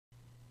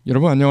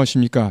여러분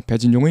안녕하십니까?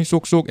 배진용의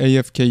쏙쏙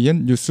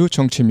AFKN 뉴스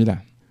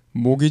청취입니다.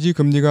 모기지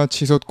금리가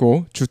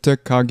치솟고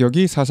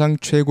주택가격이 사상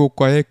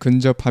최고가에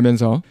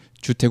근접하면서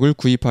주택을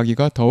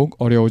구입하기가 더욱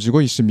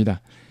어려워지고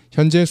있습니다.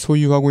 현재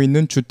소유하고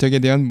있는 주택에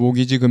대한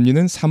모기지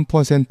금리는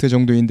 3%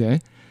 정도인데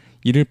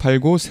이를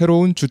팔고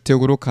새로운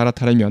주택으로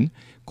갈아타려면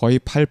거의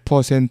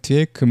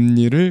 8%의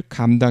금리를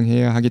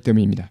감당해야 하기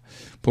때문입니다.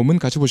 본문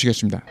같이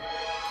보시겠습니다.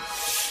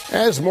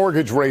 As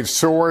mortgage rates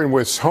soar and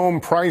with home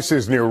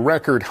prices near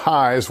record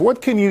highs, what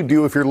can you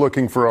do if you're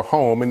looking for a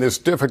home in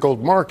this difficult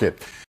market?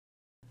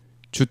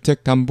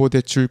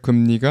 주택담보대출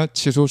금리가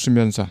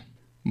치솟으면서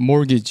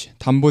mortgage,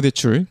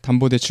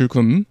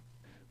 담보대출금,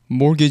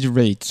 mortgage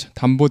rates,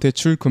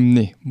 담보대출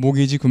금리,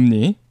 모기지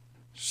금리,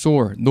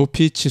 soar,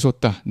 높이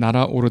치솟다,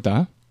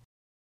 날아오르다.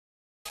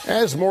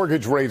 As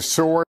mortgage rates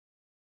soar,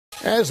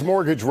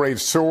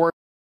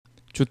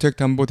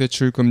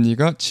 주택담보대출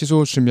금리가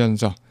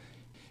치솟으면서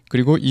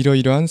그리고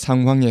이러이러한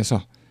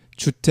상황에서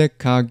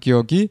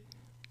주택가격이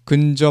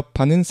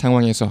근접하는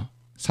상황에서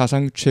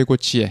사상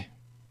최고치에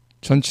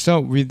전치사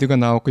with가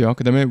나왔고요.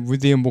 그 다음에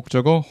with의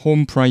목적어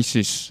home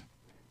prices,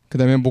 그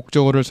다음에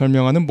목적어를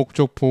설명하는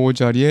목적 보호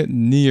자리에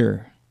near,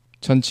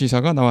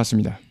 전치사가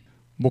나왔습니다.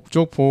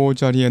 목적 보호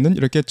자리에는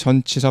이렇게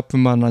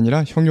전치사뿐만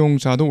아니라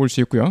형용사도 올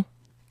수 있고요.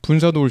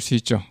 분사도 올 수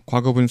있죠.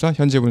 과거분사,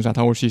 현재분사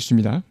다 올 수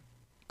있습니다.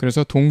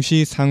 그래서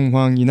동시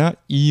상황이나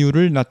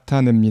이유를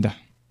나타냅니다.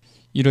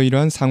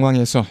 이러이러한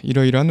상황에서,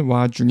 이러이러한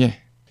와중에,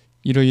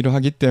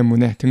 이러이러하기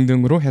때문에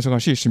등등으로 해석할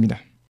수 있습니다.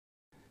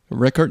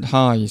 Record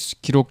highs,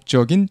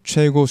 기록적인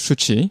최고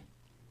수치.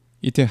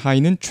 이때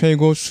high는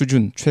최고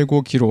수준,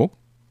 최고 기록.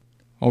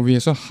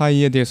 위에서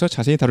high에 대해서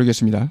자세히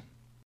다루겠습니다.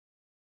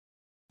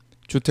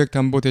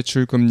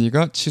 주택담보대출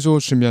금리가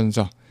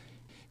치솟으면서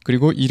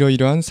그리고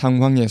이러이러한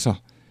상황에서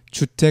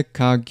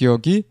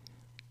주택가격이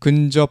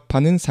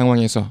근접하는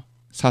상황에서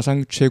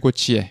사상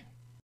최고치에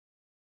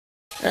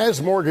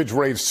As mortgage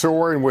rates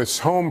soar and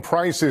with home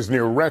prices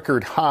near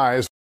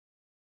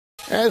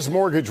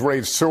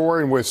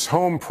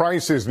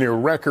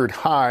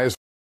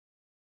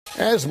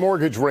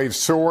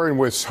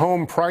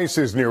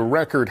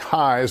record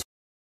highs,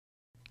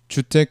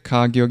 주택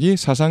가격이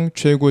사상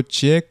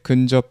최고치에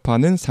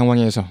근접하는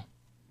상황에서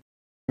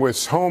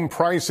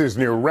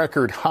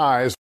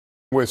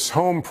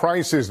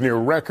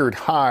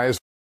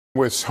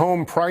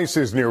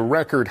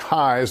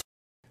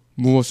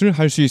무엇을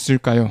할 수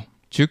있을까요?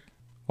 즉,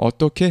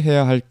 어떻게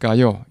해야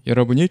할까요?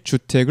 여러분이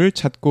주택을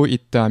찾고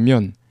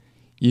있다면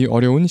이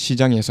어려운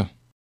시장에서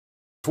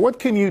What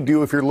can you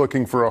do if you're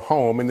looking for a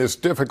home in this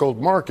difficult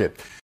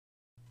market?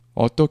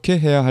 어떻게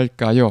해야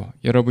할까요?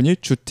 여러분이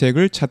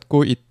주택을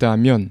찾고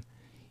있다면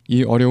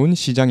이 어려운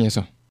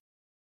시장에서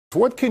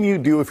What can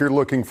you do if you're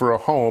looking for a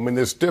home in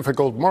this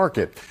difficult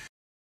market?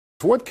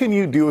 What can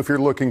you do if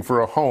you're looking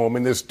for a home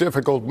in this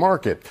difficult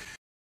market?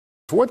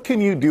 What can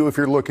you do if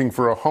you're looking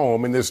for a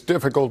home in this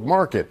difficult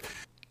market?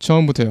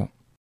 처음부터요.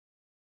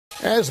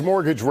 As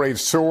mortgage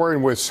rates soar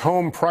and with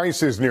home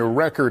prices near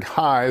record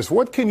highs,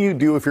 what can you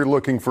do if you're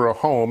looking for a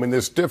home in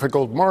this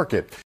difficult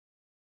market?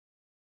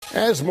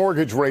 As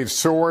mortgage rates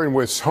soar and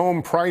with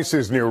home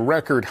prices near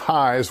record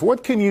highs,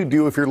 what can you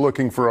do if you're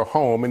looking for a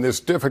home in this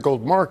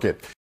difficult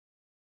market?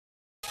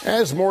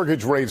 As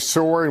mortgage rates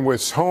soar and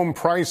with home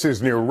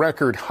prices near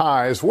record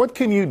highs, what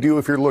can you do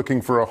if you're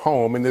looking for a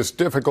home in this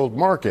difficult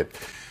market?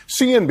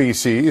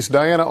 CNBC's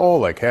Diana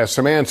Olick has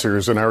some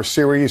answers in our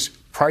series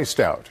Priced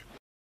Out.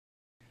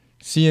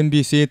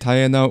 CNBC의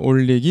다이애나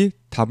올릭이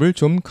답을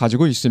좀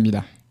가지고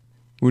있습니다.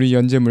 우리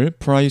연재물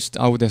Priced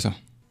Out에서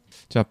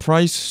자,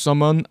 price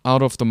someone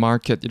out of the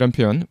market 이런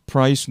표현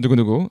price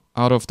누구누구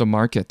out of the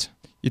market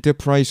이때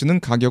price는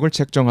가격을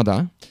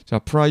책정하다. 자,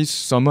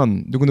 price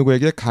someone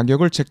누구누구에게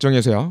가격을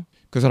책정해서요.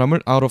 그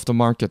사람을 out of the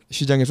market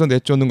시장에서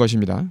내쫓는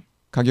것입니다.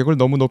 가격을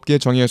너무 높게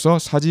정해서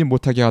사지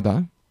못하게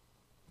하다.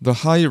 The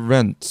high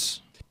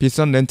rents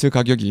비싼 렌트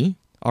가격이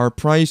are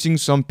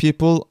pricing some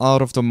people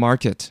out of the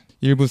market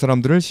일부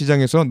사람들을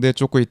시장에서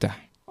내쫓고 있다.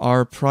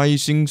 are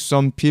pricing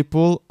some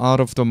people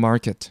out of the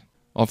market.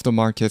 of the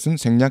market은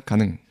생략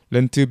가능.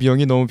 렌트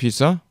비용이 너무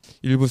비싸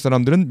일부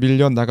사람들은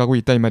밀려 나가고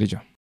있다 이 말이죠.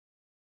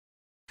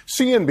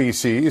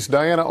 CNBC's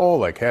Diana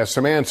Olick has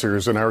some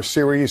answers in our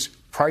series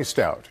Priced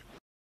Out.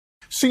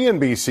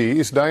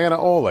 CNBC's Diana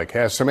Olick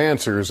has some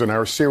answers in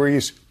our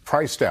series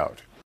Priced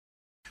Out.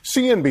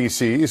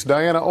 CNBC's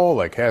Diana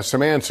Olick has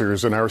some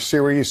answers in our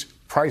series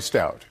Priced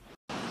Out.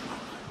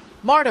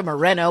 Marta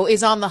Moreno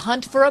is on the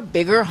hunt for a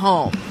bigger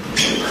home.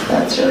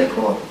 That's really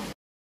cool.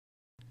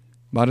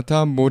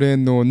 마르타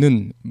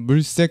모레노는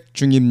물색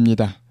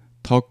중입니다.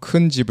 더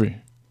큰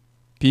집을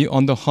be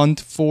on the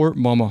hunt for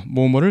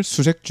뭐뭐를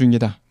수색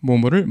중이다.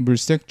 뭐뭐를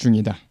물색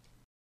중이다.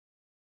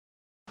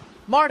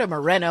 Marta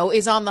Moreno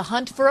is on the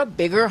hunt for a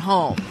bigger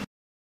home.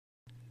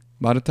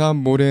 마르타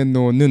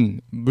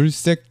모레노는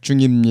물색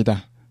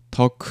중입니다.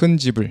 더 큰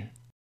집을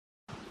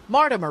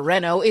Marta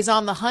Moreno is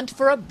on the hunt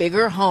for a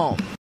bigger home.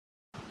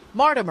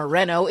 Marta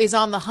Moreno is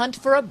on the hunt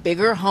for a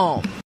bigger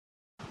home.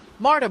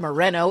 Marta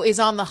Moreno is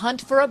on the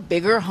hunt for a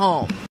bigger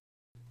home.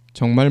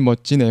 정말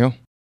멋지네요.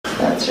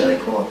 really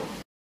cool.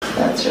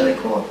 That's really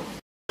cool.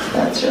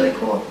 That's really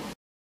cool.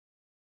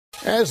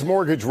 As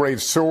mortgage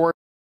rates soar,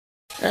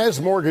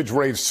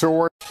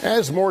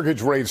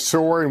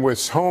 and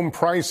with home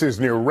prices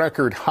near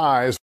record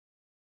highs,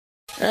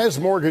 as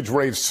mortgage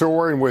rates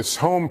soar and with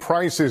home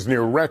prices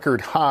near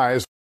record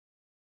highs,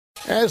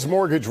 as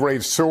mortgage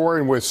rates soar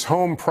and with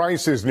home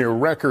prices near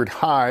record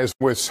highs,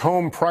 with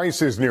home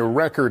prices near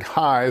record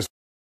highs,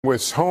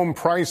 with home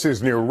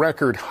prices near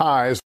record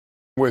highs,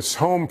 with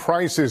home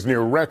prices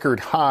near record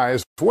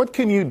highs, what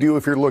can you do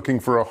if you're looking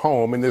for a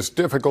home in this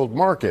difficult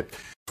market?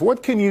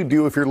 What can you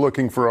do if you're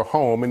looking for a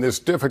home in this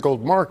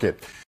difficult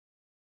market?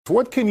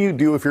 What can you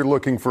do if you're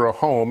looking for a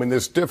home in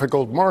this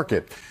difficult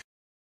market?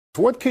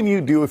 What can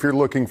you do if you're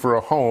looking for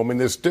a home in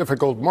this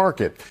difficult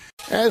market?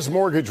 As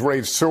mortgage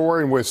rates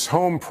soar and with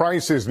home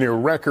prices near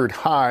record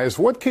highs,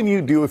 what can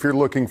you do if you're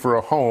looking for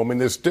a home in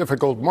this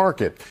difficult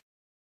market?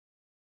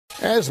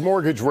 As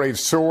mortgage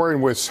rates soar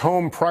and with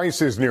home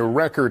prices near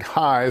record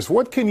highs,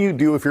 what can you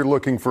do if you're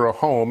looking for a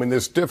home in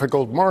this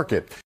difficult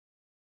market?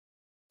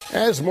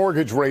 As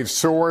mortgage rates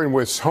soar and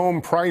with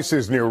home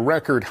prices near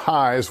record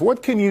highs,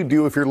 what can you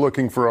do if you're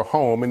looking for a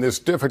home in this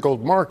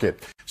difficult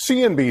market?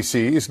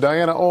 CNBC's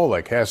Diana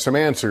Olick has some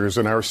answers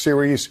in our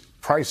series,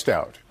 Priced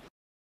Out.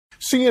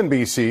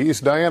 CNBC's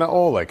Diana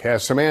Olick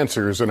has some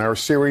answers in our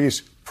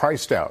series,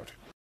 Priced Out.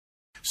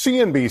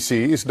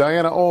 CNBC's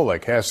Diana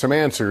Olick has some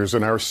answers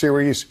in our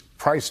series,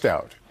 Priced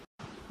Out.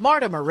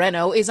 Marta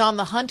Moreno is on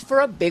the hunt for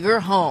a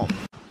bigger home.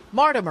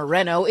 Marta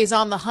Moreno is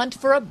on the hunt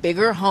for a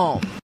bigger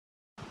home.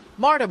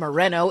 Marta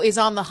Moreno is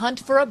on the hunt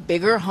for a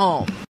bigger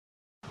home.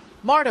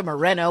 Marta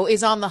Moreno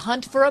is on the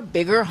hunt for a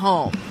bigger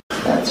home.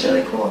 That's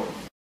really cool.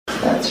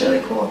 That's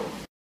really cool.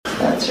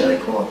 That's really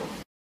cool.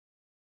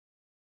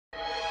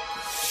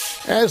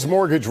 As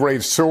mortgage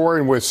rates soar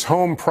and with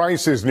home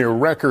prices near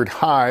record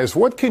highs,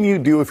 what can you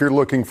do if you're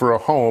looking for a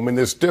home in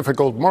this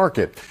difficult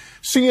market?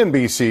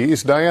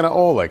 CNBC's Diana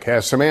Olick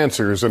has some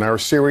answers in our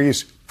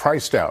series,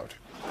 Priced Out.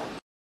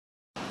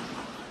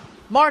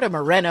 Marta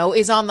Moreno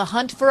is on the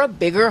hunt for a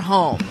bigger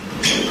home.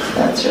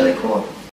 That's really cool.